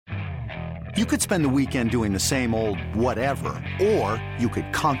You could spend the weekend doing the same old whatever, or you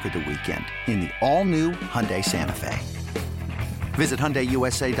could conquer the weekend in the all-new Hyundai Santa Fe. Visit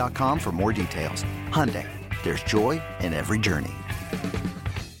HyundaiUSA.com for more details. Hyundai, there's joy in every journey.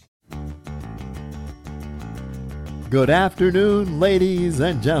 Good afternoon, ladies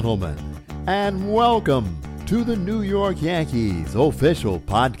and gentlemen, and welcome to the New York Yankees official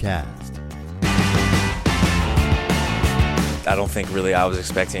podcast. I don't think really I was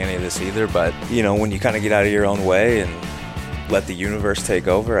expecting any of this either, but, you know, when you kind of get out of your own way and let the universe take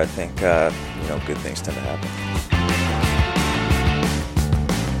over, I think, good things tend to happen.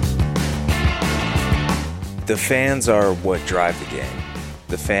 The fans are what drive the game.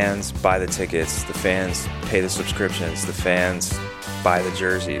 The fans buy the tickets, the fans pay the subscriptions, the fans buy the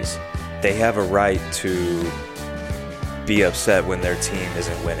jerseys. They have a right to be upset when their team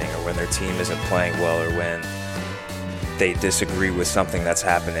isn't winning or when their team isn't playing well or when they disagree with something that's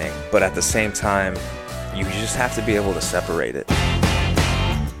happening, but at the same time, you just have to be able to separate it.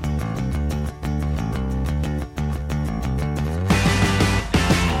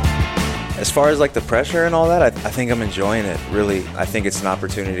 As far as like the pressure and all that, I think I'm enjoying it, really. I think it's an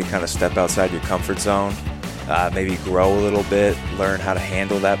opportunity to kind of step outside your comfort zone, maybe grow a little bit, learn how to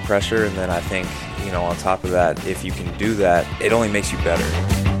handle that pressure, and then I think, on top of that, if you can do that, it only makes you better.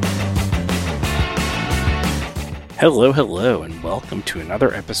 Hello, and welcome to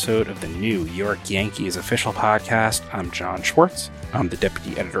another episode of the New York Yankees official podcast. I'm John Schwartz. I'm the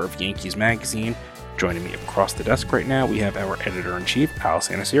deputy editor of Yankees Magazine. Joining me across the desk right now, we have our editor-in-chief, Al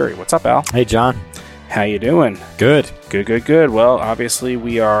Sanasiri. What's up, Al? Hey, John. How you doing? Good. Good. Well, obviously,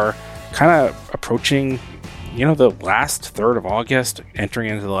 we are kind of approaching, the last third of August, entering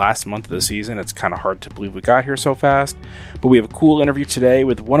into the last month of the season. It's kind of hard to believe we got here so fast, but we have a cool interview today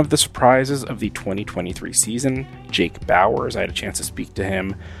with one of the surprises of the 2023 season, Jake Bauers. I had a chance to speak to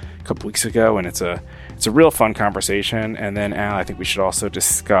him a couple weeks ago, and it's a real fun conversation. And then, Al, I think we should also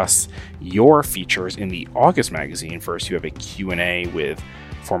discuss your features in the August magazine. First, you have a Q&A with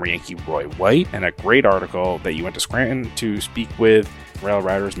former Yankee Roy White, and a great article that you went to Scranton to speak with Rail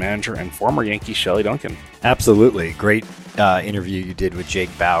Riders manager and former Yankee Shelley Duncan. Absolutely. Great interview you did with Jake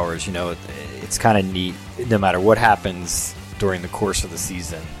Bauers. It's kind of neat. No matter what happens during the course of the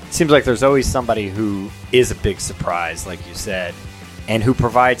season, it seems like there's always somebody who is a big surprise, like you said, and who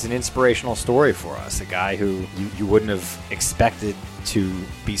provides an inspirational story for us. A guy who you wouldn't have expected to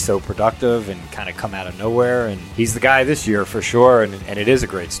be so productive and kind of come out of nowhere. And he's the guy this year for sure, and it is a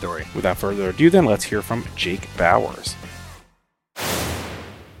great story. Without further ado, then, let's hear from Jake Bauers.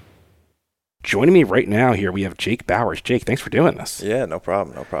 Joining me right now here, we have Jake Bauers. Jake, thanks for doing this. Yeah, no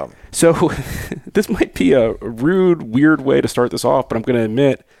problem. So this might be a rude, weird way to start this off, but I'm going to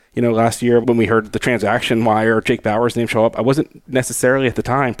admit, last year when we heard the transaction wire, Jake Bauers' name show up, I wasn't necessarily at the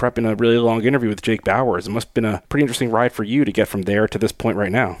time prepping a really long interview with Jake Bauers. It must have been a pretty interesting ride for you to get from there to this point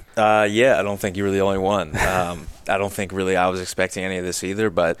right now. Yeah, I don't think you were the only one. I don't think really I was expecting any of this either,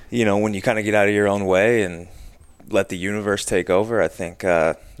 but, when you kind of get out of your own way and let the universe take over, I think,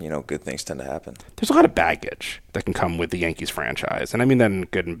 good things tend to happen. There's a lot of baggage that can come with the Yankees franchise, and I mean that in a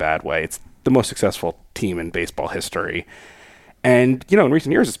good and bad way. It's the most successful team in baseball history. And, in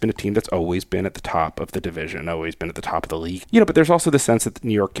recent years, it's been a team that's always been at the top of the division, always been at the top of the league. But there's also the sense that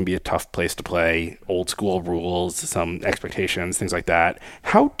New York can be a tough place to play, old school rules, some expectations, things like that.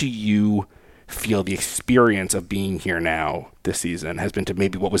 How do you feel the experience of being here now this season has been to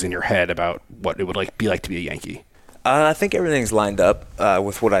maybe what was in your head about what it would be like to be a Yankee? I think everything's lined up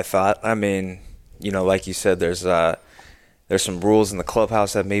with what I thought. I mean, like you said, there's some rules in the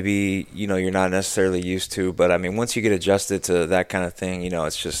clubhouse that maybe, you're not necessarily used to. But, I mean, once you get adjusted to that kind of thing,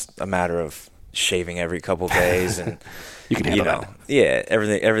 it's just a matter of shaving every couple days. And, you can handle that. Yeah,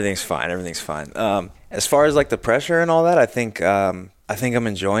 everything's fine. As far as, the pressure and all that, I think I'm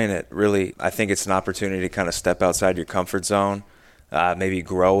enjoying it, really. I think it's an opportunity to kind of step outside your comfort zone, maybe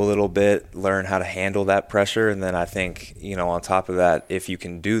grow a little bit, learn how to handle that pressure. And then I think, on top of that, if you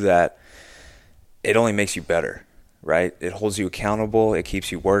can do that, it only makes you better. Right? It holds you accountable, it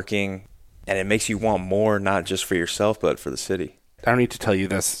keeps you working, and it makes you want more, not just for yourself, but for the city. I don't need to tell you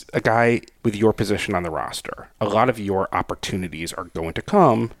this. A guy with your position on the roster, a lot of your opportunities are going to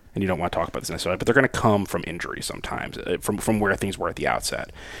come, and you don't want to talk about this necessarily, but they're going to come from injury sometimes, from where things were at the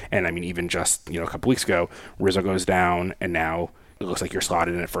outset. And I mean, even just, a couple weeks ago, Rizzo goes down, and now it looks like you're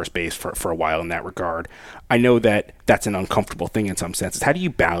slotted in at first base for a while in that regard. I know that that's an uncomfortable thing in some senses. How do you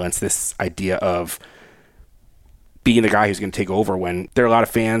balance this idea of being the guy who's going to take over when there are a lot of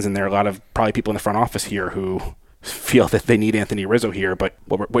fans and there are a lot of probably people in the front office here who feel that they need Anthony Rizzo here, but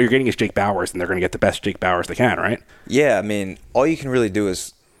what you're getting is Jake Bauers, and they're going to get the best Jake Bauers they can, right? Yeah, I mean, all you can really do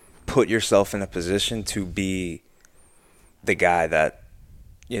is put yourself in a position to be the guy that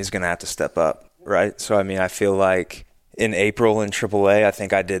is going to have to step up, right? So, I mean, I feel like in April in AAA, I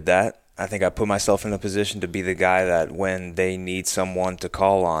think I did that. I think I put myself in a position to be the guy that when they need someone to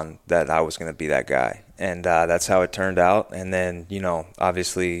call on, that I was going to be that guy. And that's how it turned out. And then,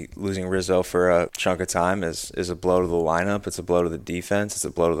 obviously losing Rizzo for a chunk of time is a blow to the lineup. It's a blow to the defense. It's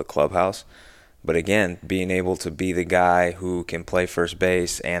a blow to the clubhouse. But again, being able to be the guy who can play first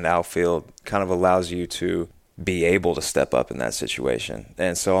base and outfield kind of allows you to be able to step up in that situation.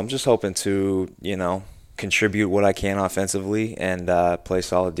 And so I'm just hoping to, contribute what I can offensively and play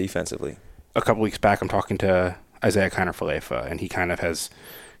solid defensively. A couple weeks back, I'm talking to Isaiah Kiner-Falefa, and he kind of has,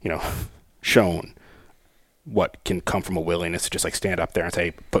 shown what can come from a willingness to just like stand up there and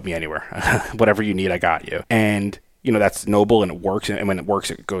say, put me anywhere. Whatever you need, I got you. And, that's noble and it works. And when it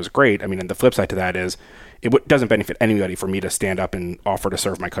works, it goes great. I mean, and the flip side to that is it doesn't benefit anybody for me to stand up and offer to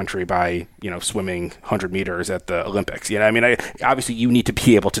serve my country by, swimming 100 meters at the Olympics. Obviously you need to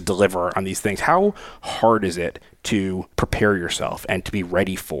be able to deliver on these things. How hard is it to prepare yourself and to be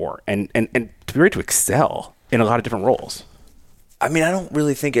ready for and to be ready to excel in a lot of different roles? I mean, I don't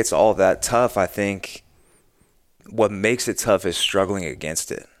really think it's all that tough. I think what makes it tough is struggling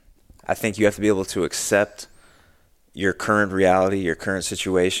against it. I think you have to be able to accept your current reality, your current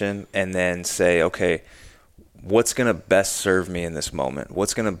situation, and then say, okay, what's going to best serve me in this moment?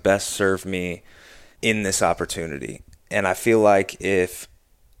 What's going to best serve me in this opportunity? And I feel like if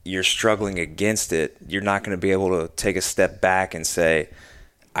you're struggling against it, you're not going to be able to take a step back and say,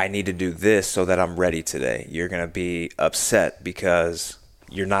 I need to do this so that I'm ready today. You're going to be upset because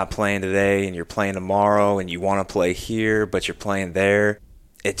you're not playing today and you're playing tomorrow and you want to play here, but you're playing there.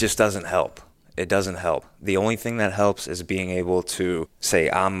 It just doesn't help. It doesn't help. The only thing that helps is being able to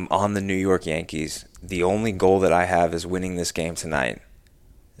say, I'm on the New York Yankees. The only goal that I have is winning this game tonight.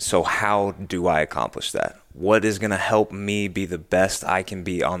 So how do I accomplish that? What is going to help me be the best I can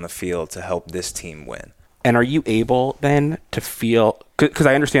be on the field to help this team win? And are you able then to feel, because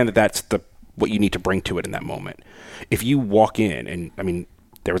I understand that that's what you need to bring to it in that moment. If you walk in, and I mean,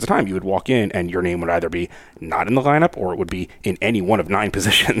 there was a time you would walk in and your name would either be not in the lineup or it would be in any one of 9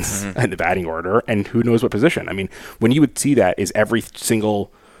 positions in the batting order, and who knows what position. I mean, when you would see that, is every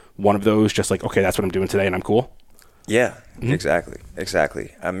single one of those just like, okay, that's what I'm doing today and I'm cool? Yeah,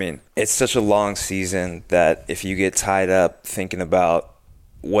 exactly. I mean, it's such a long season that if you get tied up thinking about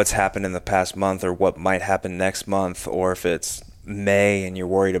what's happened in the past month or what might happen next month, or if it's May and you're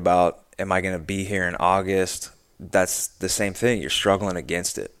worried about, am I going to be here in August? That's the same thing. You're struggling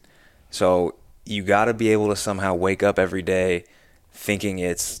against it. So you got to be able to somehow wake up every day thinking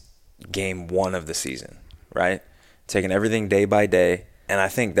it's game 1 of the season, right? Taking everything day by day. And I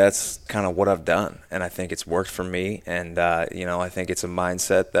think that's kind of what I've done. And I think it's worked for me. And, I think it's a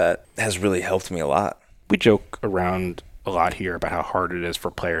mindset that has really helped me a lot. We joke around a lot here about how hard it is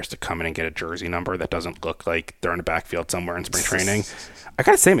for players to come in and get a jersey number that doesn't look like they're in a backfield somewhere in spring training. I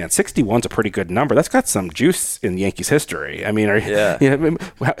gotta say, man, 61's a pretty good number. That's got some juice in Yankees history. I mean,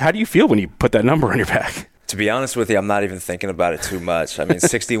 how do you feel when you put that number on your back? To be honest with you, I'm not even thinking about it too much. I mean,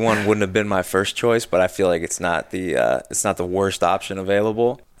 61 wouldn't have been my first choice, but I feel like it's not the worst option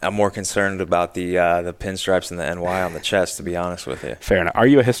available. I'm more concerned about the pinstripes and the NY on the chest, to be honest with you. Fair enough. Are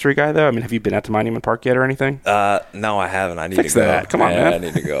you a history guy, though? I mean, have you been out to Monument Park yet or anything? No, I haven't. I need Fix to go. that. Come on, man. I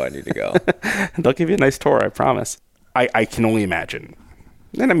need to go. They'll give you a nice tour, I promise. I can only imagine,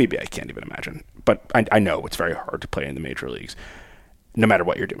 and maybe I can't even imagine, but I know it's very hard to play in the major leagues, no matter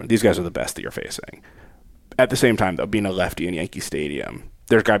what you're doing. These guys are the best that you're facing. At the same time, though, being a lefty in Yankee Stadium,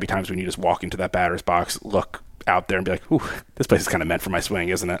 there's got to be times when you just walk into that batter's box, look out there and be like, ooh, this place is kind of meant for my swing,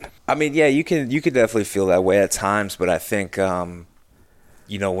 isn't it? I mean, yeah, you could definitely feel that way at times, but I think, when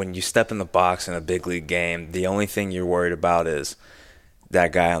you step in the box in a big league game, the only thing you're worried about is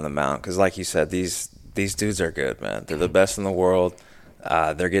that guy on the mound. Because like you said, these dudes are good, man. They're the best in the world.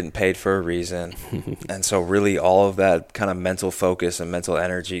 They're getting paid for a reason. And so really all of that kind of mental focus and mental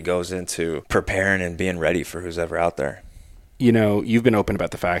energy goes into preparing and being ready for who's ever out there. You've been open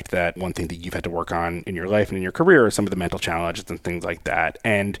about the fact that one thing that you've had to work on in your life and in your career are some of the mental challenges and things like that.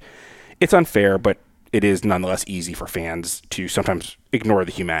 And it's unfair, but it is nonetheless easy for fans to sometimes ignore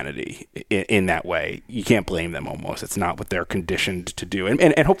the humanity in that way. You can't blame them almost. It's not what they're conditioned to do.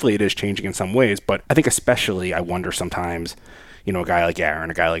 And hopefully it is changing in some ways. But I think especially I wonder sometimes, a guy like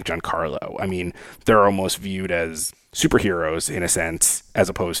Aaron, a guy like Giancarlo, I mean, they're almost viewed as superheroes in a sense, as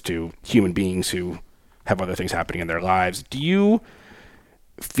opposed to human beings who have other things happening in their lives. Do you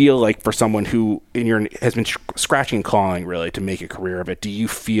feel like for someone who has been scratching and clawing really to make a career of it, do you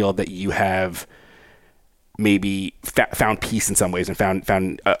feel that you have maybe found peace in some ways and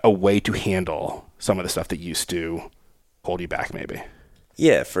found a way to handle some of the stuff that used to hold you back, maybe.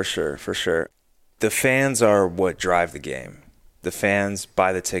 Yeah, for sure, for sure. The fans are what drive the game. The fans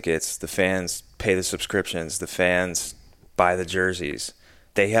buy the tickets. The fans pay the subscriptions. The fans buy the jerseys.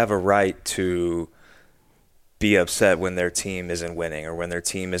 They have a right to be upset when their team isn't winning or when their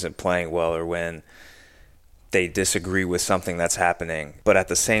team isn't playing well or when they disagree with something that's happening. But at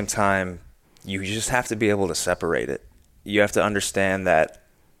the same time, you just have to be able to separate it. You have to understand that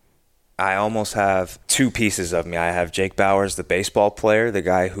I almost have two pieces of me. I have Jake Bauers, the baseball player, the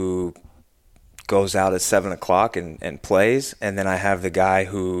guy who goes out at 7 o'clock and plays, and then I have the guy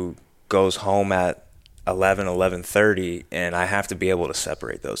who goes home at 11:30, and I have to be able to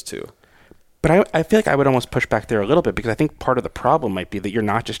separate those two. But I feel like I would almost push back there a little bit, because I think part of the problem might be that you're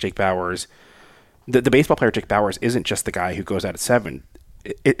not just Jake Bauers. The baseball player Jake Bauers isn't just the guy who goes out at 7.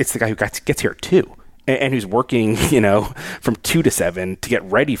 It's the guy who gets here at 2 and who's working, from 2 to 7 to get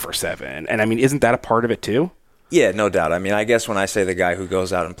ready for 7. And I mean, isn't that a part of it too? Yeah, no doubt. I mean, I guess when I say the guy who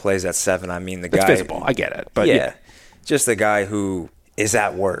goes out and plays at 7, I mean the guy. It's visible. I get it. But yeah, just the guy who is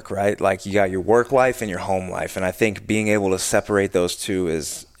at work, right? Like, you got your work life and your home life. And I think being able to separate those two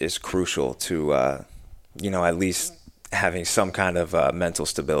is crucial to, at least having some kind of mental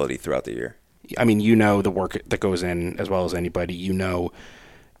stability throughout the year. I mean, the work that goes in as well as anybody.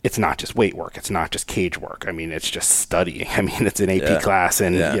 It's not just weight work. It's not just cage work. I mean, it's just studying. I mean, it's an AP class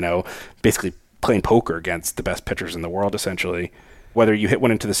and, basically playing poker against the best pitchers in the world, essentially. Whether you hit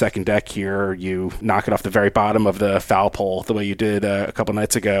one into the second deck here or you knock it off the very bottom of the foul pole the way you did a couple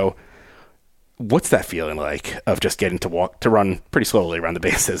nights ago, what's that feeling like of just getting to run pretty slowly around the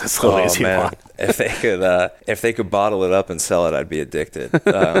bases as slowly as you want? If they could bottle it up and sell it, I'd be addicted.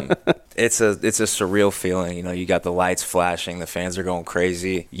 It's a surreal feeling. You got the lights flashing, the fans are going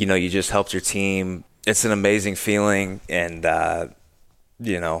crazy. You just helped your team. It's an amazing feeling, and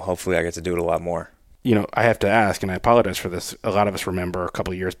hopefully I get to do it a lot more. I have to ask, and I apologize for this. A lot of us remember a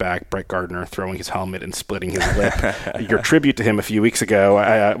couple of years back, Brett Gardner throwing his helmet and splitting his lip. Your tribute to him a few weeks ago,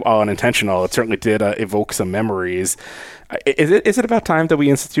 all unintentional, it certainly did evoke some memories. Is it about time that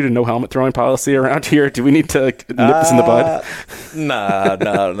we institute a no helmet throwing policy around here? Do we need to nip this in the bud?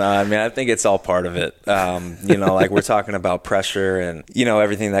 No. I mean, I think it's all part of it. Like we're talking about pressure and,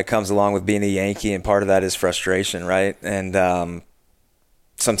 everything that comes along with being a Yankee, and part of that is frustration, right? And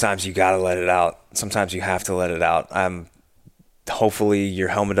sometimes you got to let it out. Sometimes you have to let it out. Hopefully your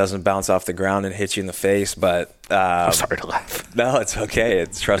helmet doesn't bounce off the ground and hit you in the face, but I'm sorry to laugh. No, it's okay.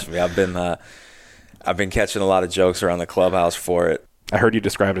 Trust me, I've been catching a lot of jokes around the clubhouse for it. I heard you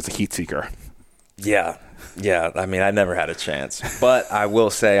described it as a heat seeker. Yeah. I mean, I never had a chance, but I will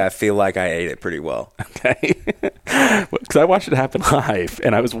say I feel like I ate it pretty well. Okay. Because I watched it happen live,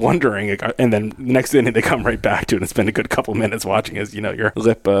 and I was wondering, and then the next inning they come right back to it, and it's been a good couple minutes watching as, your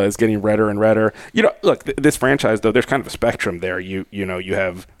lip is getting redder and redder. Look, this franchise, though, there's kind of a spectrum there. You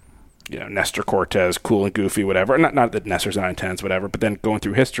have Nestor Cortez, cool and goofy, whatever. Not that Nestor's not intense, whatever, but then going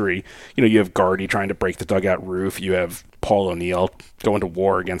through history, you have Gardy trying to break the dugout roof. You have Paul O'Neill going to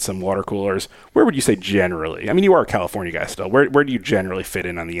war against some water coolers. Where would you say generally? I mean, you are a California guy still. Where do you generally fit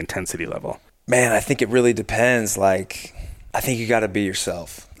in on the intensity level? Man, I think it really depends. Like, I think you got to be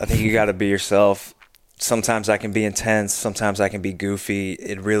yourself. Sometimes I can be intense. Sometimes I can be goofy.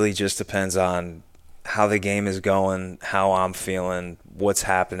 It really just depends on how the game is going, how I'm feeling, what's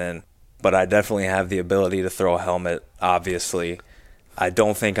happening. But I definitely have the ability to throw a helmet, obviously. I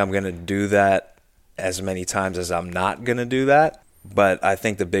don't think I'm going to do that as many times as I'm not going to do that. But I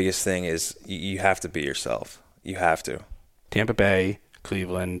think the biggest thing is you have to be yourself. You have to. Tampa Bay,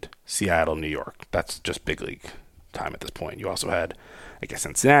 Cleveland, Seattle, New York. That's just big league time at this point. You also had,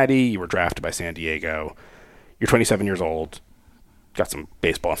 Cincinnati. You were drafted by San Diego. You're 27 years old. Got some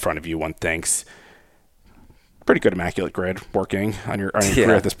baseball in front of you, one thinks. Pretty good immaculate grid working on your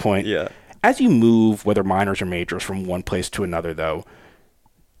career at this point. Yeah. As you move, whether minors or majors, from one place to another, though,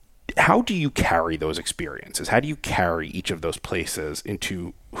 how do you carry those experiences? How do you carry each of those places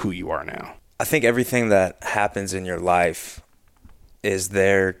into who you are now? I think everything that happens in your life is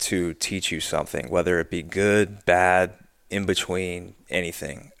there to teach you something, whether it be good, bad, in between,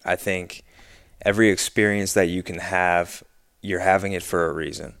 anything. I think every experience that you can have, you're having it for a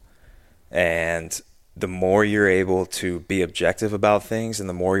reason. And the more you're able to be objective about things and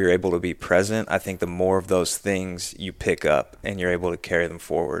the more you're able to be present, I think the more of those things you pick up and you're able to carry them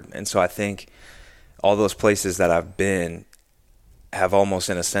forward. And so I think all those places that I've been have almost,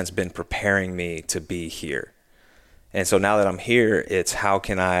 in a sense, been preparing me to be here. And so now that I'm here, it's how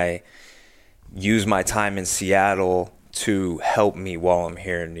can I use my time in Seattle to help me while I'm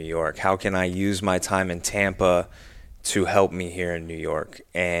here in New York? How can I use my time in Tampa to help me here in New York?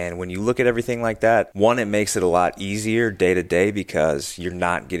 And when you look at everything like that, one, it makes it a lot easier day to day because you're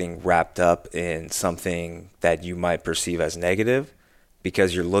not getting wrapped up in something that you might perceive as negative,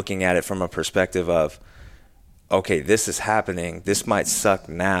 because you're looking at it from a perspective of, okay, this is happening. This might suck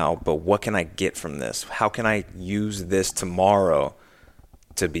now, but what can I get from this? How can I use this tomorrow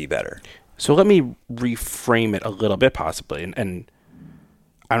to be better? So let me reframe it a little bit possibly. And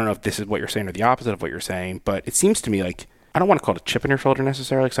I don't know if this is what you're saying or the opposite of what you're saying, but it seems to me like, I don't want to call it a chip on your shoulder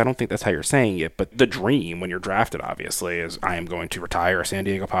necessarily, because I don't think that's how you're saying it, but the dream when you're drafted, obviously, is I am going to retire a San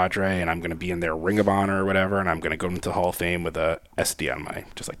Diego Padre, and I'm going to be in their Ring of Honor or whatever, and I'm going to go into the Hall of Fame with a SD on my,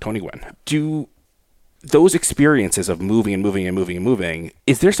 just like Tony Gwynn. Do those experiences of moving and moving and moving and moving,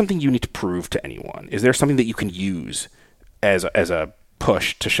 is there something you need to prove to anyone? Is there something that you can use as a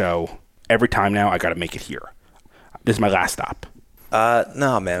push to show every time now I got to make it here? This is my last stop.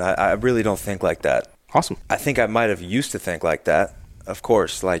 No, man, I really don't think like that. Awesome. I think I might have used to think like that. Of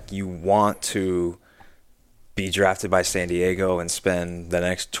course, like you want to be drafted by San Diego and spend the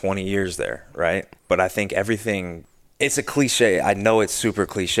next 20 years there, right? But I think everything, it's a cliche. I know it's super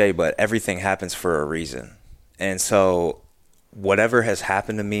cliche, but everything happens for a reason. And so whatever has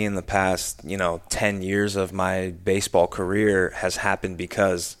happened to me in the past, 10 years of my baseball career has happened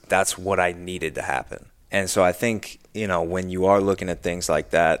because that's what I needed to happen. And so I think, when you are looking at things like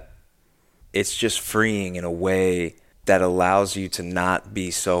that, it's just freeing in a way that allows you to not be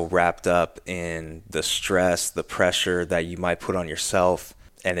so wrapped up in the stress, the pressure that you might put on yourself.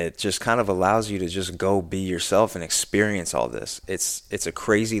 And it just kind of allows you to just go be yourself and experience all this. It's a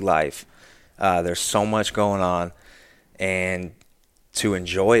crazy life. There's so much going on. And to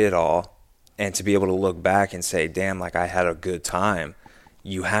enjoy it all and to be able to look back and say, damn, like I had a good time,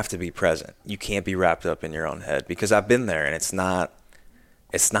 you have to be present. You can't be wrapped up in your own head, because I've been there and it's not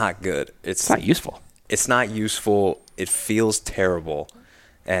good. It's not useful. It's not useful. It feels terrible.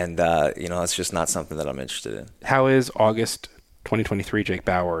 And, it's just not something that I'm interested in. How is August 2023 Jake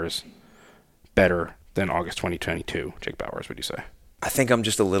Bauers better than August 2022 Jake Bauers, would you say? I think I'm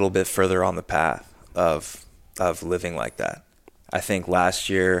just a little bit further on the path of living like that. I think last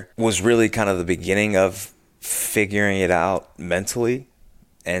year was really kind of the beginning of figuring it out mentally.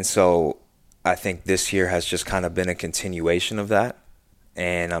 And so I think this year has just kind of been a continuation of that.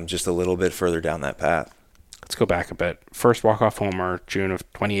 And I'm just a little bit further down that path. Let's go back a bit. First walk-off homer, June of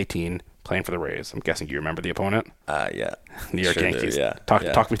 2018, playing for the Rays. I'm guessing you remember the opponent? Yeah. New York Yankees. Do, yeah.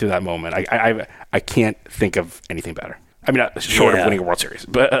 Talk me through that moment. I can't think of anything better. I mean, short of winning a World Series,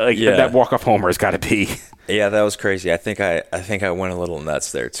 but that walk-off homer has got to be. Yeah, that was crazy. I think I went a little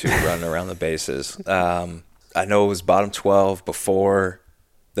nuts there too, running around the bases. I know it was bottom 12 before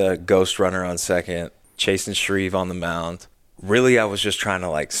the ghost runner on second, chasing Shreve on the mound. Really, I was just trying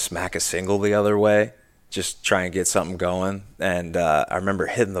to smack a single the other way, just try and get something going. And I remember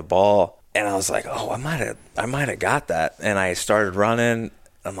hitting the ball, and I was like, "Oh, I might have got that." And I started running.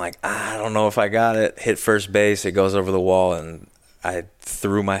 I'm like, I don't know if I got it. Hit first base, it goes over the wall, and I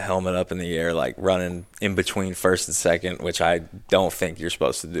threw my helmet up in the air, running in between first and second, which I don't think you're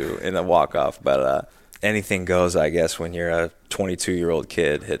supposed to do in a walk-off. But anything goes, I guess, when you're a 22-year-old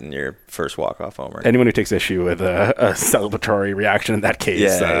kid hitting your first walk-off homer. Anyone who takes issue with a celebratory reaction in that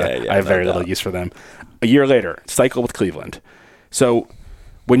case, I have very little use for them. A year later, cycle with Cleveland. So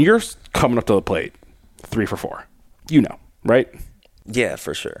when you're coming up to the plate, 3 for 4, right? Yeah,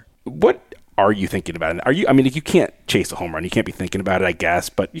 for sure. What are you thinking about it? You can't chase a home run. You can't be thinking about it, I guess,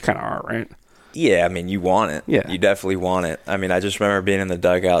 but you kind of are, right? Yeah, you want it. Yeah. You definitely want it. I just remember being in the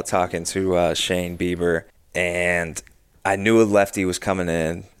dugout talking to Shane Bieber, and I knew a lefty was coming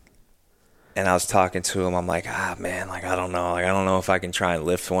in, and I was talking to him. I'm like, man, I don't know. I don't know if I can try and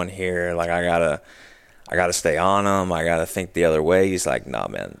lift one here. I gotta stay on him. I gotta think the other way. He's like, no,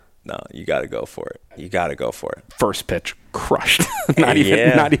 man. No, you got to go for it. You got to go for it. First pitch, crushed. not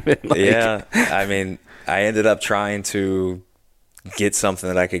even. Yeah. I ended up trying to get something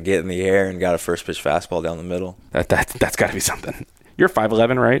that I could get in the air and got a first pitch fastball down the middle. That's got to be something. You're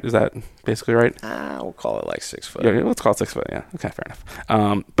 5'11", right? Is that basically right? We'll call it 6 foot. Yeah, let's call it 6 foot. Yeah. Okay, fair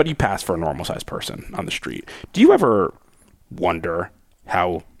enough. But you pass for a normal sized person on the street. Do you ever wonder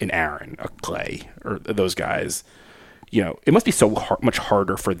how an Aaron, a Clay, or those guys, it must be so much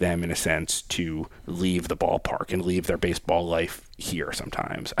harder for them, in a sense, to leave the ballpark and leave their baseball life here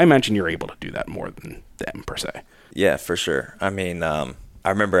sometimes. I imagine you're able to do that more than them, per se. Yeah, for sure. I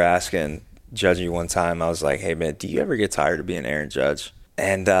remember asking Judgy one time, I was like, hey, man, do you ever get tired of being Aaron Judge?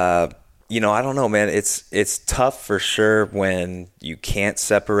 And, I don't know, man. It's tough for sure when you can't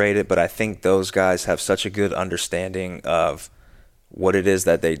separate it, but I think those guys have such a good understanding of what it is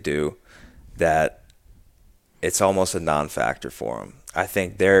that they do that it's almost a non-factor for them. I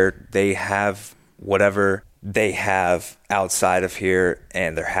think they have whatever they have outside of here,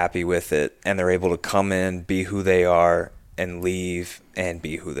 and they're happy with it, and they're able to come in, be who they are, and leave and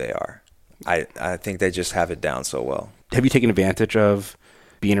be who they are. I think they just have it down so well. Have you taken advantage of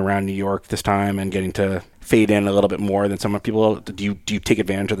being around New York this time and getting to fade in a little bit more than some people? Do you take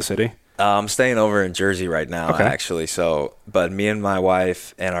advantage of the city? I'm staying over in Jersey right now, actually. So, but me and my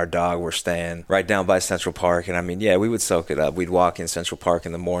wife and our dog were staying right down by Central Park. And I mean, yeah, we would soak it up. We'd walk in Central Park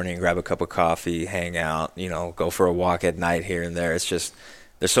in the morning, grab a cup of coffee, hang out, go for a walk at night here and there. It's just,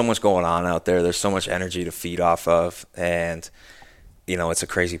 there's so much going on out there. There's so much energy to feed off of. And it's a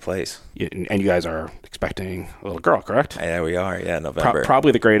crazy place. And you guys are expecting a little girl, correct? Yeah, we are. Yeah, November.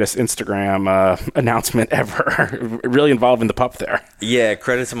 Probably the greatest Instagram announcement ever. Really involving the pup there. Yeah,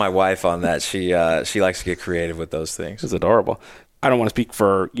 credit to my wife on that. She likes to get creative with those things. It's adorable. I don't want to speak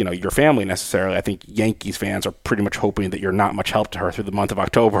for your family necessarily. I think Yankees fans are pretty much hoping that you're not much help to her through the month of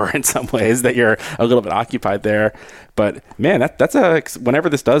October in some ways, that you're a little bit occupied there. But man, that's whenever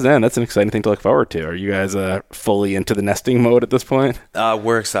this does end, that's an exciting thing to look forward to. Are you guys fully into the nesting mode at this point?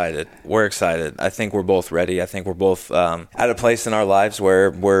 We're excited. I think we're both ready. I think we're both at a place in our lives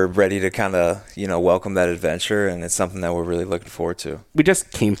where we're ready to kind of welcome that adventure, and it's something that we're really looking forward to. We just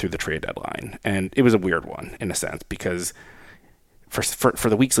came through the trade deadline, and it was a weird one in a sense because for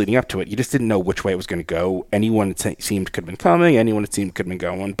the weeks leading up to it, you just didn't know which way it was going to go. Anyone it seemed could have been coming, anyone it seemed could have been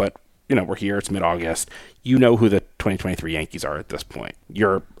going, but we're here, it's mid-August. You know who the 2023 Yankees are at this point.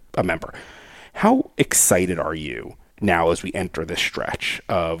 You're a member. How excited are you now as we enter this stretch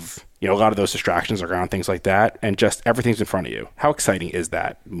of, a lot of those distractions are gone, things like that, and just everything's in front of you? How exciting is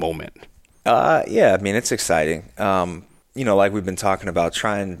that moment? Yeah, I mean, it's exciting. Like we've been talking about,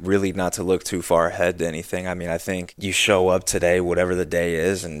 trying really not to look too far ahead to anything. I mean, I think you show up today, whatever the day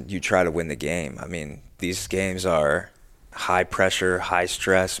is, and you try to win the game. I mean, these games are high pressure, high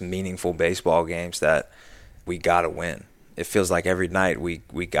stress, meaningful baseball games that we got to win. It feels like every night we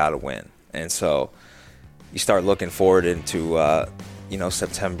got to win. And so you start looking forward into,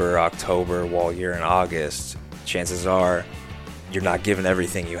 September, October, while you're in August, chances are you're not giving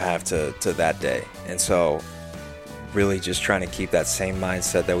everything you have to that day. And so really just trying to keep that same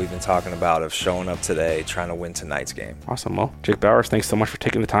mindset that we've been talking about of showing up today, trying to win tonight's game. Awesome. Well, Jake Bauers, thanks so much for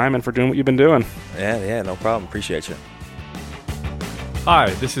taking the time and for doing what you've been doing. Yeah, no problem. Appreciate you.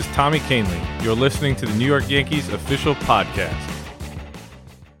 Hi, this is Tommy Canely. You're listening to the New York Yankees official podcast.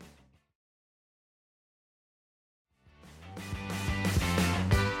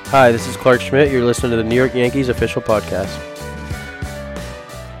 Hi, this is Clark Schmidt. You're listening to the New York Yankees official podcast.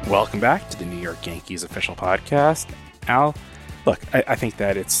 Welcome back to the New York Yankees official podcast. Al, look, I think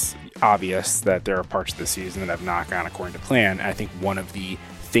that it's obvious that there are parts of the season that have not gone according to plan. I think one of the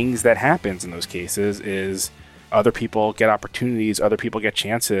things that happens in those cases is other people get opportunities, other people get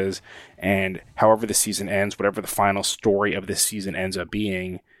chances, and however the season ends, whatever the final story of this season ends up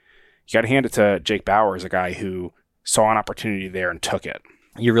being, you got to hand it to Jake Bauers, a guy who saw an opportunity there and took it.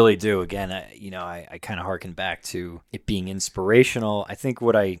 You really do. Again, I kind of harken back to it being inspirational. I think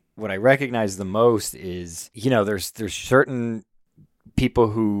what I recognize the most is, there's certain people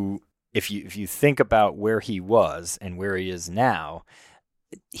who, if you think about where he was and where he is now,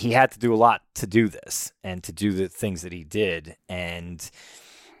 he had to do a lot to do this and to do the things that he did. And,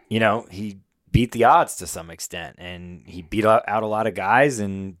 he beat the odds to some extent, and he beat out a lot of guys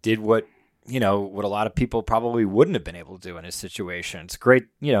and did what a lot of people probably wouldn't have been able to do in his situation. It's great.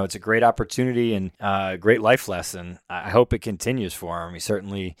 It's a great opportunity and a great life lesson. I hope it continues for him. He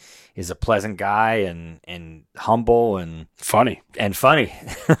certainly is a pleasant guy and humble and funny.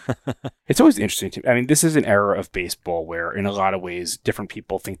 It's always interesting to me. I mean, this is an era of baseball where in a lot of ways, different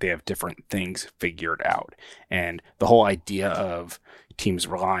people think they have different things figured out. And the whole idea of teams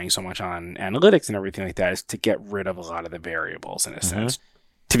relying so much on analytics and everything like that is to get rid of a lot of the variables in a sense,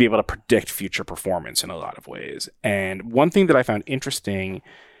 to be able to predict future performance in a lot of ways. And one thing that I found interesting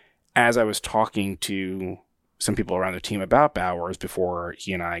as I was talking to some people around the team about Bauers before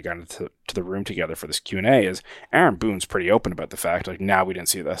he and I got into the room together for this Q&A is Aaron Boone's pretty open about the fact, like, now we didn't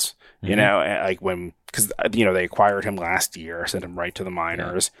see this, because they acquired him last year, sent him right to the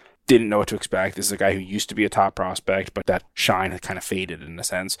minors, didn't know what to expect. This is a guy who used to be a top prospect, but that shine had kind of faded in a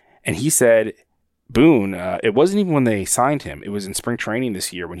sense. And he said, Boone, it wasn't even when they signed him. It was in spring training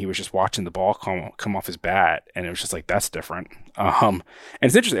this year when he was just watching the ball come off his bat, and it was just like, that's different. And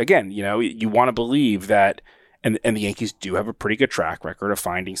it's interesting. Again, you want to believe that And the Yankees do have a pretty good track record of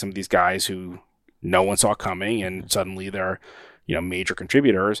finding some of these guys who no one saw coming, and suddenly they're, major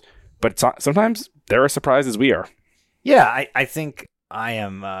contributors. But sometimes they're as surprised as we are. Yeah, I think I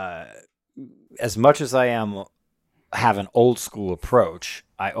am, as much as I have an old school approach,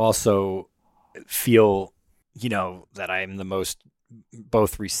 I also feel, that I am the most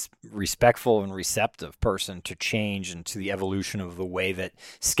both respectful and receptive person to change and to the evolution of the way that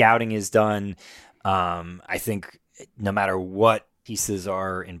scouting is done. I think no matter what pieces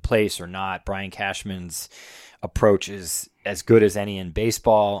are in place or not, Brian Cashman's approach is as good as any in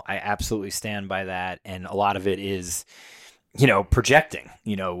baseball. I absolutely stand by that. And a lot of it is, projecting,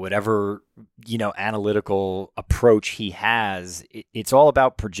 whatever, analytical approach he has, it's all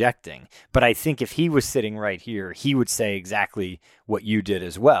about projecting. But I think if he was sitting right here, he would say exactly what you did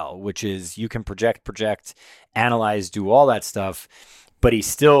as well, which is you can project, analyze, do all that stuff, but he's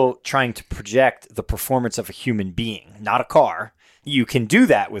still trying to project the performance of a human being, not a car. You can do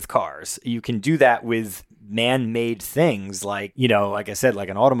that with cars. You can do that with man-made things like, like I said, like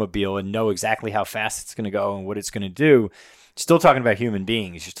an automobile, and know exactly how fast it's going to go and what it's going to do. Still talking about human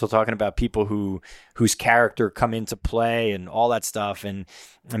beings. You're still talking about people whose character come into play and all that stuff. And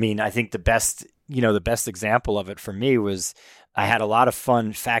I mean, I think the best example of it for me was I had a lot of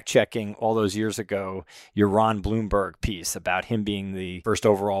fun fact-checking all those years ago your Ron Bloomberg piece about him being the first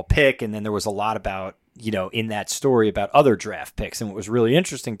overall pick. And then there was a lot about, in that story about other draft picks. And what was really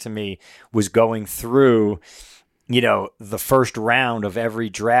interesting to me was going through, the first round of every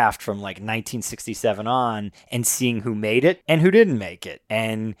draft from like 1967 on and seeing who made it and who didn't make it.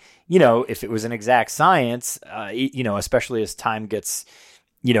 And, if it was an exact science, especially as time gets,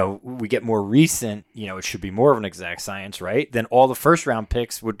 we get more recent, it should be more of an exact science, right? Then all the first round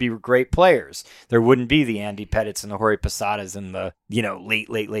picks would be great players. There wouldn't be the Andy Pettits and the Jorge Posadas in the,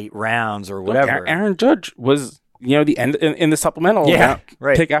 late rounds or whatever. Look, Aaron Judge was, the end in the supplemental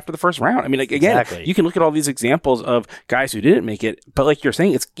pick after the first round. I mean, like, again, You can look at all these examples of guys who didn't make it, but like you're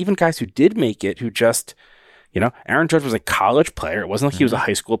saying, it's even guys who did make it who just, Aaron Judge was a college player. It wasn't like he was a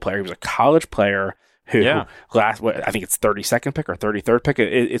high school player. He was a college player who I think it's 32nd pick or 33rd pick.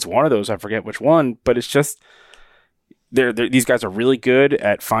 It's one of those. I forget which one, but it's just these guys are really good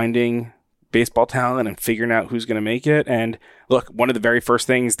at finding baseball talent and figuring out who's going to make it. And look, one of the very first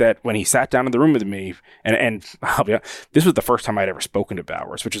things that when he sat down in the room with me, and I'll be honest, this was the first time I'd ever spoken to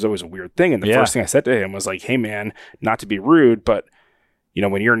Bauers, which is always a weird thing. And the first thing I said to him was like, hey man, not to be rude, but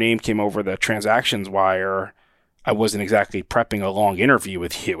when your name came over the transactions wire, I wasn't exactly prepping a long interview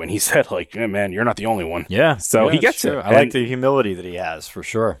with you. And he said like, yeah, man, you're not the only one. Yeah. So he gets it. I like the humility that he has for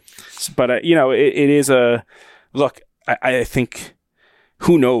sure. But it is look, I think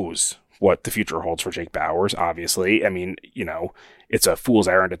who knows what the future holds for Jake Bauers, obviously. I mean, it's a fool's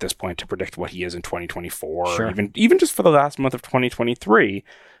errand at this point to predict what he is in 2024, or even just for the last month of 2023.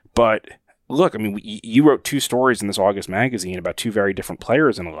 But look, I mean, you wrote two stories in this August magazine about two very different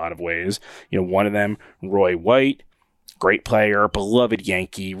players in a lot of ways. One of them, Roy White, great player, beloved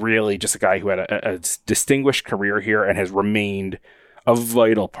Yankee, really just a guy who had a distinguished career here and has remained a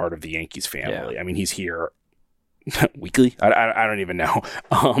vital part of the Yankees family. Yeah. I mean, he's here weekly. I don't even know.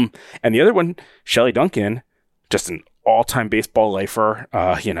 And the other one, Shelley Duncan, just an all-time baseball lifer.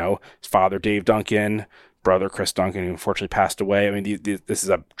 His father, Dave Duncan, brother, Chris Duncan, who unfortunately passed away. I mean, this is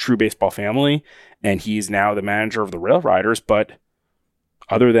a true baseball family, and he's now the manager of the Rail Riders. But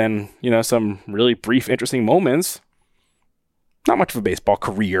other than, some really brief, interesting moments, not much of a baseball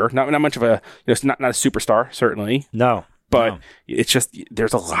career, not much of a, not a superstar, certainly. No. But it's just,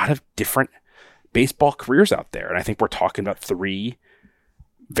 there's a lot of different baseball careers out there. And I think we're talking about three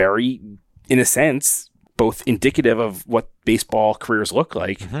very, in a sense, both indicative of what baseball careers look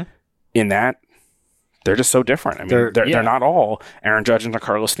like in that they're just so different. I mean, they're not all Aaron Judge and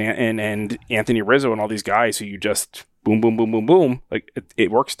Carlos Stanton and Anthony Rizzo and all these guys who you just boom, boom, boom, boom, boom. Like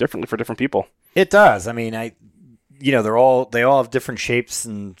it works differently for different people. It does. I mean, they all have different shapes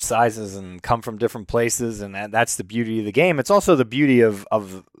and sizes and come from different places, and that's the beauty of the game. It's also the beauty of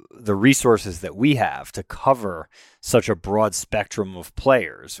the resources that we have to cover such a broad spectrum of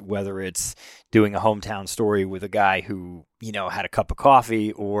players, whether it's doing a hometown story with a guy who, had a cup of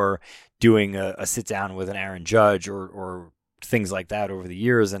coffee, or doing a sit down with an Aaron Judge or things like that over the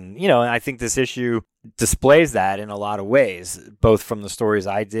years. And, I think this issue displays that in a lot of ways, both from the stories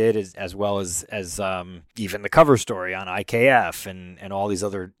I did as well as even the cover story on IKF and all these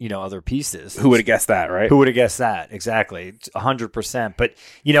other, other pieces. Who would have guessed that, right? Who would have guessed that? Exactly. 100%. But,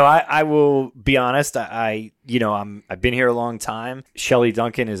 I will be honest. I've been here a long time. Shelley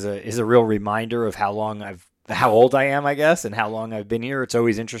Duncan is a real reminder of how old I am, I guess, and how long I've been here. It's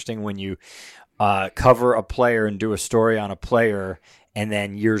always interesting when you cover a player and do a story on a player, and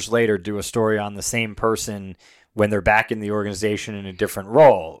then years later do a story on the same person when they're back in the organization in a different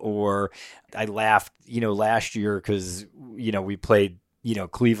role. Or I laughed, last year because, we played,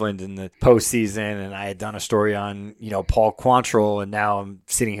 Cleveland in the postseason, and I had done a story on, Paul Quantrill, and now I'm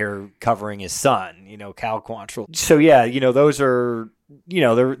sitting here covering his son, Cal Quantrill. So yeah, those are,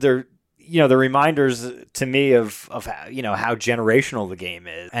 they're the reminders to me of how generational the game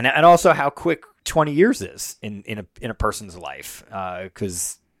is, and also how quick 20 years is in a person's life,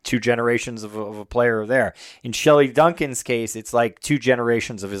 because 2 generations of a player are there. In Shelley Duncan's case, it's like 2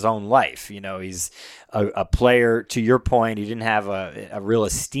 generations of his own life. He's a player, to your point, he didn't have a real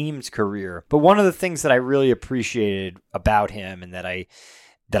esteemed career. But one of the things that I really appreciated about him, and that I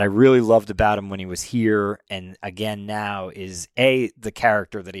really loved about him when he was here and again now, is the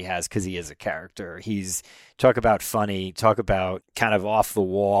character that he has, because he is a character. He's talk about funny, talk about kind of off the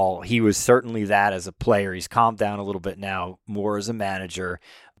wall. He was certainly that as a player. He's calmed down a little bit now, more as a manager.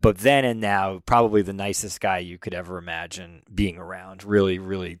 But then and now, probably the nicest guy you could ever imagine being around, really,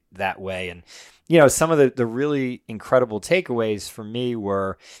 really that way. And, some of the really incredible takeaways for me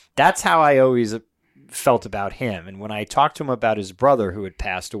were, that's how I always felt about him. And when I talked to him about his brother who had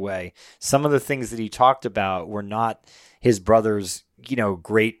passed away, some of the things that he talked about were not his brother's,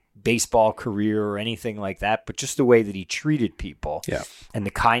 great baseball career or anything like that, but just the way that he treated people, and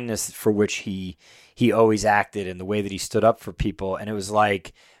the kindness for which he always acted, and the way that he stood up for people. And it was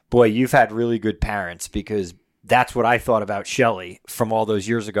like, boy, you've had really good parents, because that's what I thought about Shelley from all those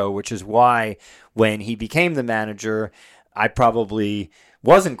years ago, which is why when he became the manager, I probably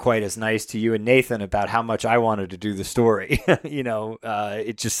wasn't quite as nice to you and Nathan about how much I wanted to do the story.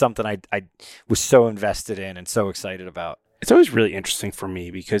 It's just something I was so invested in and so excited about. It's always really interesting for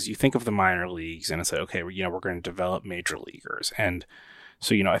me, because you think of the minor leagues and it's like, okay, we're going to develop major leaguers. And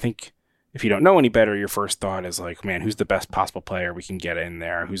so, I think if you don't know any better, your first thought is like, man, who's the best possible player we can get in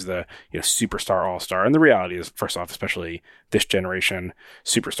there? Who's the superstar all-star? And the reality is, first off, especially this generation,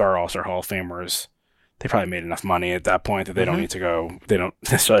 superstar all-star Hall of Famers, they probably made enough money at that point that they don't need to go, they don't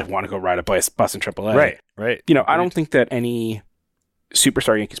necessarily want to go ride a bus in AAA. Right. I don't think that any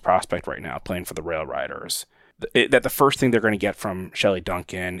superstar Yankees prospect right now playing for the Rail Riders, that the first thing they're going to get from Shelley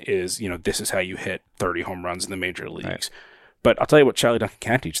Duncan is, this is how you hit 30 home runs in the major leagues. Right. But I'll tell you what Shelley Duncan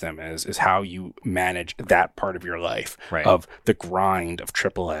can teach them is how you manage that part of your life, of the grind of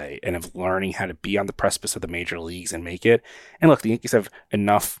AAA and of learning how to be on the precipice of the major leagues and make it. And look, the Yankees have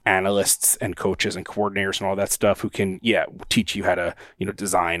enough analysts and coaches and coordinators and all that stuff who can, teach you how to,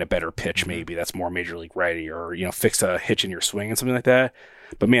 design a better pitch maybe that's more major league ready, or, fix a hitch in your swing and something like that.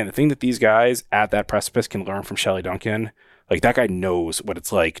 But man, the thing that these guys at that precipice can learn from Shelley Duncan, like that guy knows what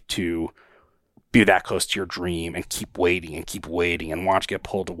it's like to be that close to your dream and keep waiting and watch get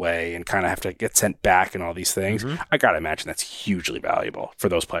pulled away and kind of have to get sent back and all these things. I got to imagine that's hugely valuable for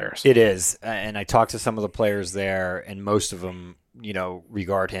those players. It is. And I talked to some of the players there, and most of them,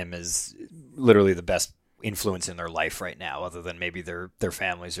 regard him as literally the best influence in their life right now, other than maybe their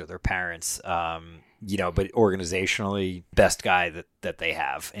families or their parents. But organizationally, best guy that they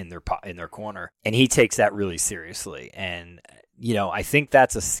have in their corner. And he takes that really seriously. And I think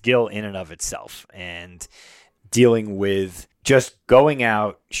that's a skill in and of itself, and dealing with just going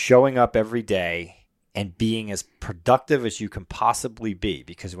out, showing up every day, and being as productive as you can possibly be.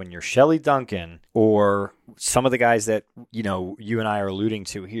 Because when you're Shelley Duncan, or some of the guys that, you and I are alluding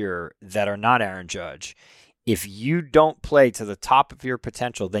to here that are not Aaron Judge, if you don't play to the top of your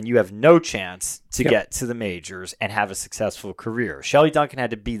potential, then you have no chance to get to the majors and have a successful career. Shelley Duncan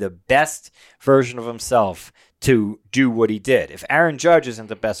had to be the best version of himself to do what he did. If Aaron Judge isn't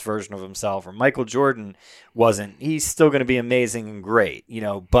the best version of himself, or Michael Jordan wasn't, he's still going to be amazing and great,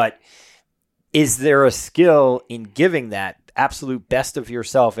 but is there a skill in giving that absolute best of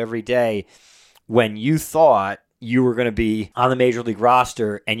yourself every day when you thought you were going to be on the major league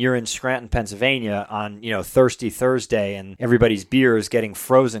roster and you're in Scranton, Pennsylvania on, Thirsty Thursday, and everybody's beer is getting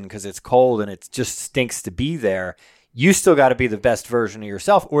frozen because it's cold and it just stinks to be there? You still got to be the best version of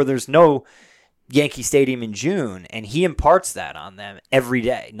yourself, or there's no Yankee Stadium in June. And he imparts that on them every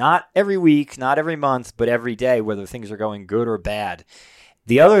day, not every week, not every month, but every day, whether things are going good or bad.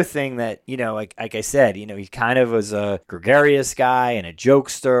 The other thing that, like I said, he kind of was a gregarious guy and a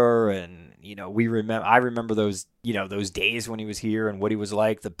jokester, and I remember those days when he was here and what he was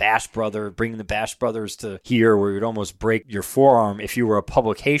like. The Bash bringing the Bash brothers to here, where you'd almost break your forearm if you were a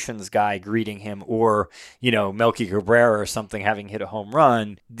publications guy greeting him, or Melky Cabrera or something having hit a home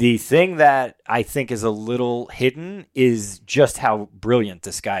run. The thing that I think is a little hidden is just how brilliant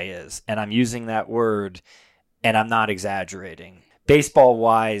this guy is, and I'm using that word, and I'm not exaggerating. Baseball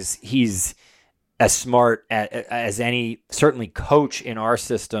wise, he's as smart as any, certainly coach in our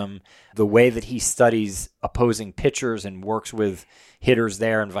system. The way that he studies opposing pitchers and works with hitters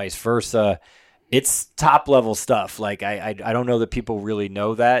there and vice versa, it's top level stuff. Like I don't know that people really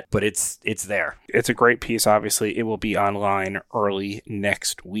know that, but it's there. It's a great piece. Obviously, it will be online early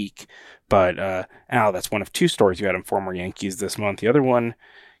next week. But Al, that's one of two stories you had on former Yankees this month. The other one,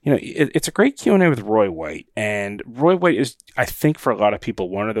 it's a great Q&A with Roy White. And Roy White is, I think, for a lot of people,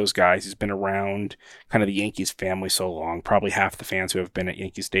 one of those guys who's been around kind of the Yankees family so long. Probably half the fans who have been at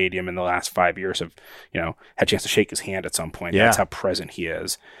Yankee Stadium in the last 5 years have, had a chance to shake his hand at some point. Yeah. That's how present he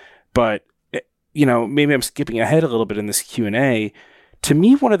is. But, maybe I'm skipping ahead a little bit in this Q&A. To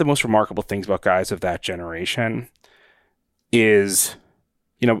me, one of the most remarkable things about guys of that generation is,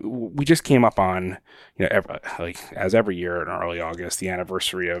 we just came up on, as every year in early August, the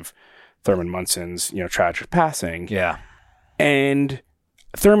anniversary of Thurman Munson's, tragic passing. Yeah. And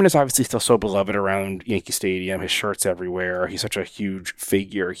Thurman is obviously still so beloved around Yankee Stadium. His shirt's everywhere. He's such a huge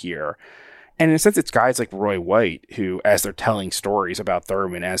figure here. And in a sense, it's guys like Roy White who, as they're telling stories about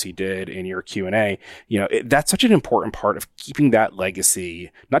Thurman, as he did in your Q&A, that's such an important part of keeping that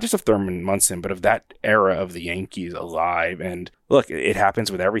legacy, not just of Thurman Munson, but of that era of the Yankees alive. And look, it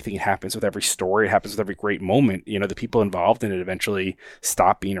happens with everything. It happens with every story. It happens with every great moment. The people involved in it eventually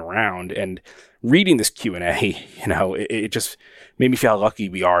stop being around. And reading this Q&A, it just made me feel how lucky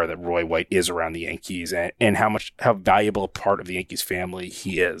we are that Roy White is around the Yankees and how valuable a part of the Yankees family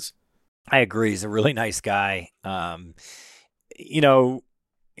he is. I agree. He's a really nice guy. In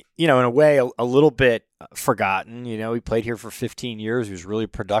a way, a little bit forgotten. He played here for 15 years. He was really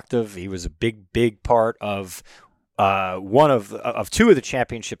productive. He was a big part of one of two of the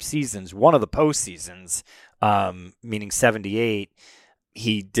championship seasons, one of the postseasons, meaning 78.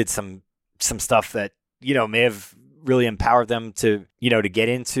 He did some stuff that, may have really empowered them to get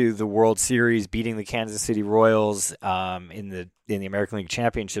into the World Series, beating the Kansas City Royals in the American League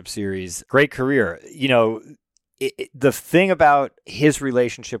Championship Series. Great career. The thing about his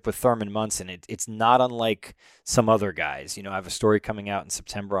relationship with Thurman Munson, it's not unlike some other guys. I have a story coming out in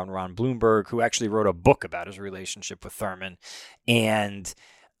September on Ron Bloomberg, who actually wrote a book about his relationship with Thurman. And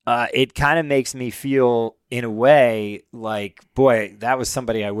it kind of makes me feel, in a way, like, boy, that was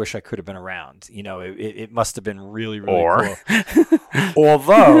somebody I wish I could have been around. It must have been really, really cool.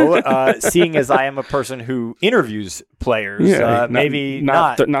 Although, seeing as I am a person who interviews players, maybe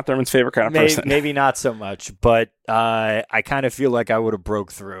not Thurman's favorite kind of person. Maybe not so much, but I kind of feel like I would have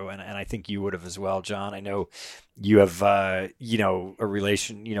broke through, and I think you would have as well, John. I know you have a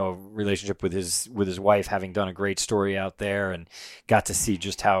relationship with his wife, having done a great story out there, and got to see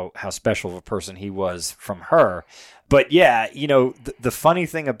just how special of a person he was from her. But yeah, the funny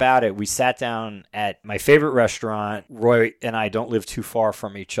thing about it, we sat down at my favorite restaurant. Roy and I don't live too far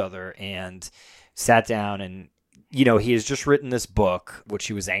from each other, and sat down, and he has just written this book, which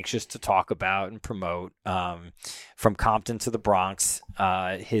he was anxious to talk about and promote, From Compton to the Bronx,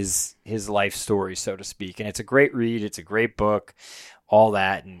 his life story, so to speak. And it's a great read. It's a great book, all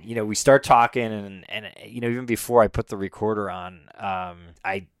that. And, we start talking, and even before I put the recorder on,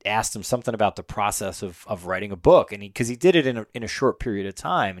 I asked him something about the process of writing a book. And because he did it in a short period of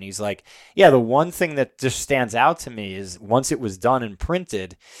time. And he's like, yeah, the one thing that just stands out to me is once it was done and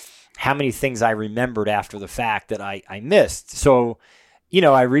printed, how many things I remembered after the fact that I missed. So,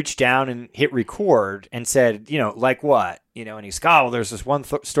 I reached down and hit record and said, like what? And he's, well, there's this one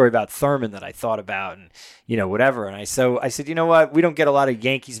story about Thurman that I thought about, and, whatever. And I said, you know what? We don't get a lot of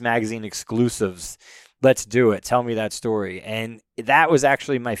Yankees Magazine exclusives. Let's do it. Tell me that story. And that was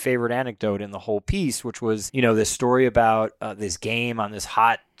actually my favorite anecdote in the whole piece, which was, this story about this game on this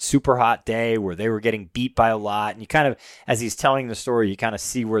super hot day where they were getting beat by a lot. And you kind of, as he's telling the story, you kind of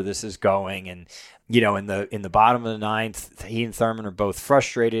see where this is going. And, in the bottom of the ninth, he and Thurman are both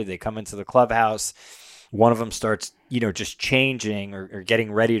frustrated. They come into the clubhouse. One of them starts, just changing or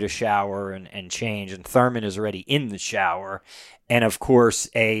getting ready to shower and change. And Thurman is already in the shower. And of course,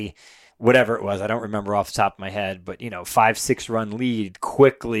 whatever it was, I don't remember off the top of my head, but 5-6 run lead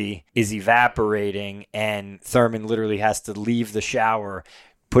quickly is evaporating, and Thurman literally has to leave the shower,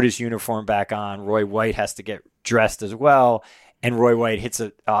 put his uniform back on. Roy White has to get dressed as well, and Roy White hits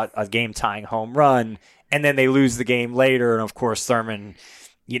a game-tying home run, and then they lose the game later, and of course Thurman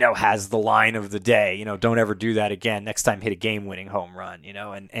has the line of the day, don't ever do that again. Next time hit a game-winning home run,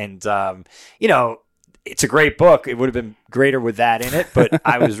 it's a great book. It would have been greater with that in it, but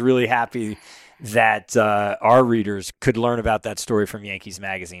I was really happy that our readers could learn about that story from Yankees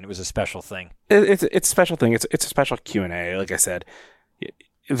Magazine. It was a special thing. It's a special thing. It's a special Q&A. Like I said,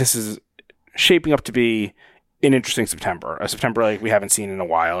 this is shaping up to be an interesting September. A September like we haven't seen in a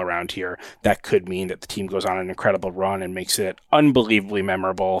while around here. That could mean that the team goes on an incredible run and makes it unbelievably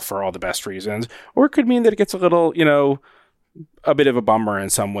memorable for all the best reasons. Or it could mean that it gets a little, a bit of a bummer in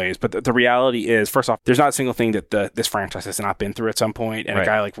some ways. But the reality is, first off, there's not a single thing that this franchise has not been through at some point. And a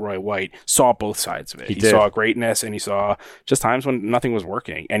guy like Roy White saw both sides of it. He saw greatness, and he saw just times when nothing was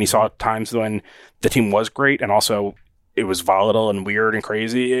working. And he saw times when the team was great, and also it was volatile and weird and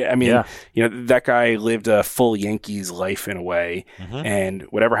crazy. I mean, that guy lived a full Yankees life in a way. And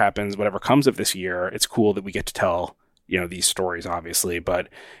whatever happens, whatever comes of this year, it's cool that we get to tell these stories, obviously. But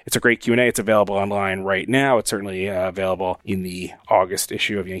it's a great Q&A. It's available online right now. It's certainly available in the August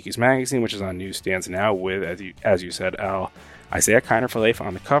issue of Yankees Magazine, which is on newsstands now with, as you said, Al, Isaiah Kiner-Falefa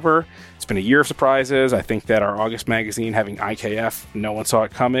on the cover. It's been a year of surprises. I think that our August magazine having IKF, no one saw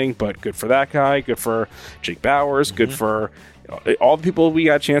it coming, but good for that guy. Good for Jake Bauers. Good for all the people we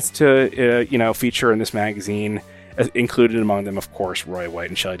got a chance to, feature in this magazine. Included among them, of course, Roy White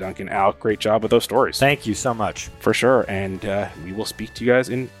and Shelley Duncan. Al, great job with those stories. Thank you so much. For sure. And we will speak to you guys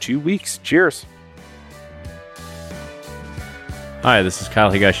in 2 weeks. Cheers. Hi, this is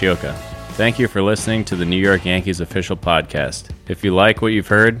Kyle Higashioka. Thank you for listening to the New York Yankees official podcast. If you like what you've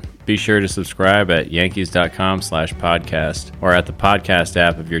heard, be sure to subscribe at yankees.com/podcast or at the podcast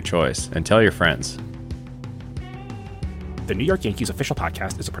app of your choice, and tell your friends. The New York Yankees official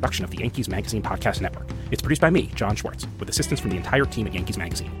podcast is a production of the Yankees Magazine Podcast Network. It's produced by me, John Schwartz, with assistance from the entire team at Yankees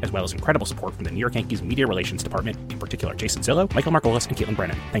Magazine, as well as incredible support from the New York Yankees Media Relations Department, in particular Jason Zillow, Michael Margolis, and Caitlin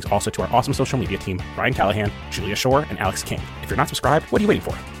Brennan. Thanks also to our awesome social media team, Ryan Callahan, Julia Shore, and Alex King. If you're not subscribed, what are you waiting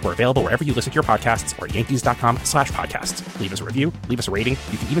for? We're available wherever you listen to your podcasts or at yankees.com/podcasts. Leave us a review, leave us a rating.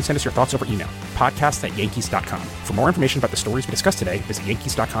 You can even send us your thoughts over email, podcasts@yankees.com. For more information about the stories we discussed today, visit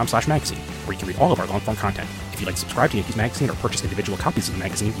yankees.com/magazine, where you can read all of our long-form content. If you'd like to subscribe to Yankees Magazine or purchase individual copies of the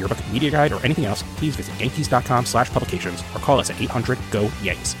magazine, yearbook, media guide, or anything else, please visit yankees.com/publications or call us at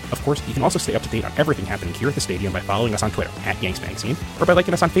 800-GO-YANKS. Of course, you can also stay up to date on everything happening here at the stadium by following us on Twitter at Yanks Magazine or by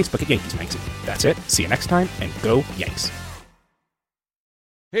liking us on Facebook at Yankees Magazine. That's it. See you next time, and go Yanks.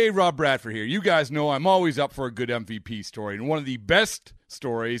 Hey, Rob Bradford here. You guys know I'm always up for a good MVP story, and one of the best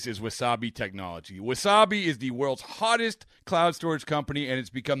stories is Wasabi Technology. Wasabi is the world's hottest cloud storage company, and it's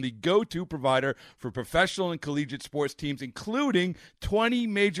become the go-to provider for professional and collegiate sports teams, including 20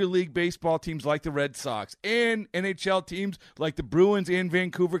 Major League Baseball teams like the Red Sox and NHL teams like the Bruins and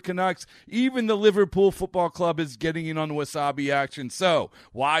Vancouver Canucks. Even the Liverpool Football Club is getting in on the Wasabi action. So,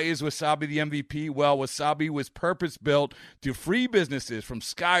 why is Wasabi the MVP? Well, Wasabi was purpose-built to free businesses from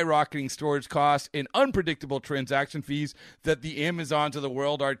skyrocketing storage costs and unpredictable transaction fees that the Amazons of the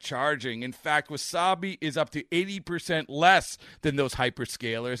world are charging. In fact, Wasabi is up to 80% less than those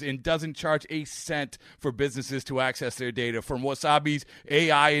hyperscalers and doesn't charge a cent for businesses to access their data. From Wasabi's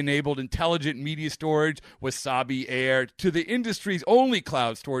AI-enabled intelligent media storage, Wasabi Air, to the industry's only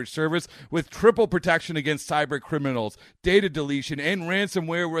cloud storage service with triple protection against cyber criminals, data deletion, and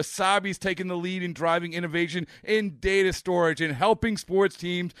ransomware, Wasabi's taken the lead in driving innovation in data storage and helping sports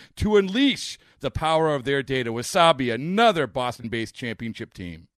teams to unleash the power of their data. Wasabi, another Boston-based championship team.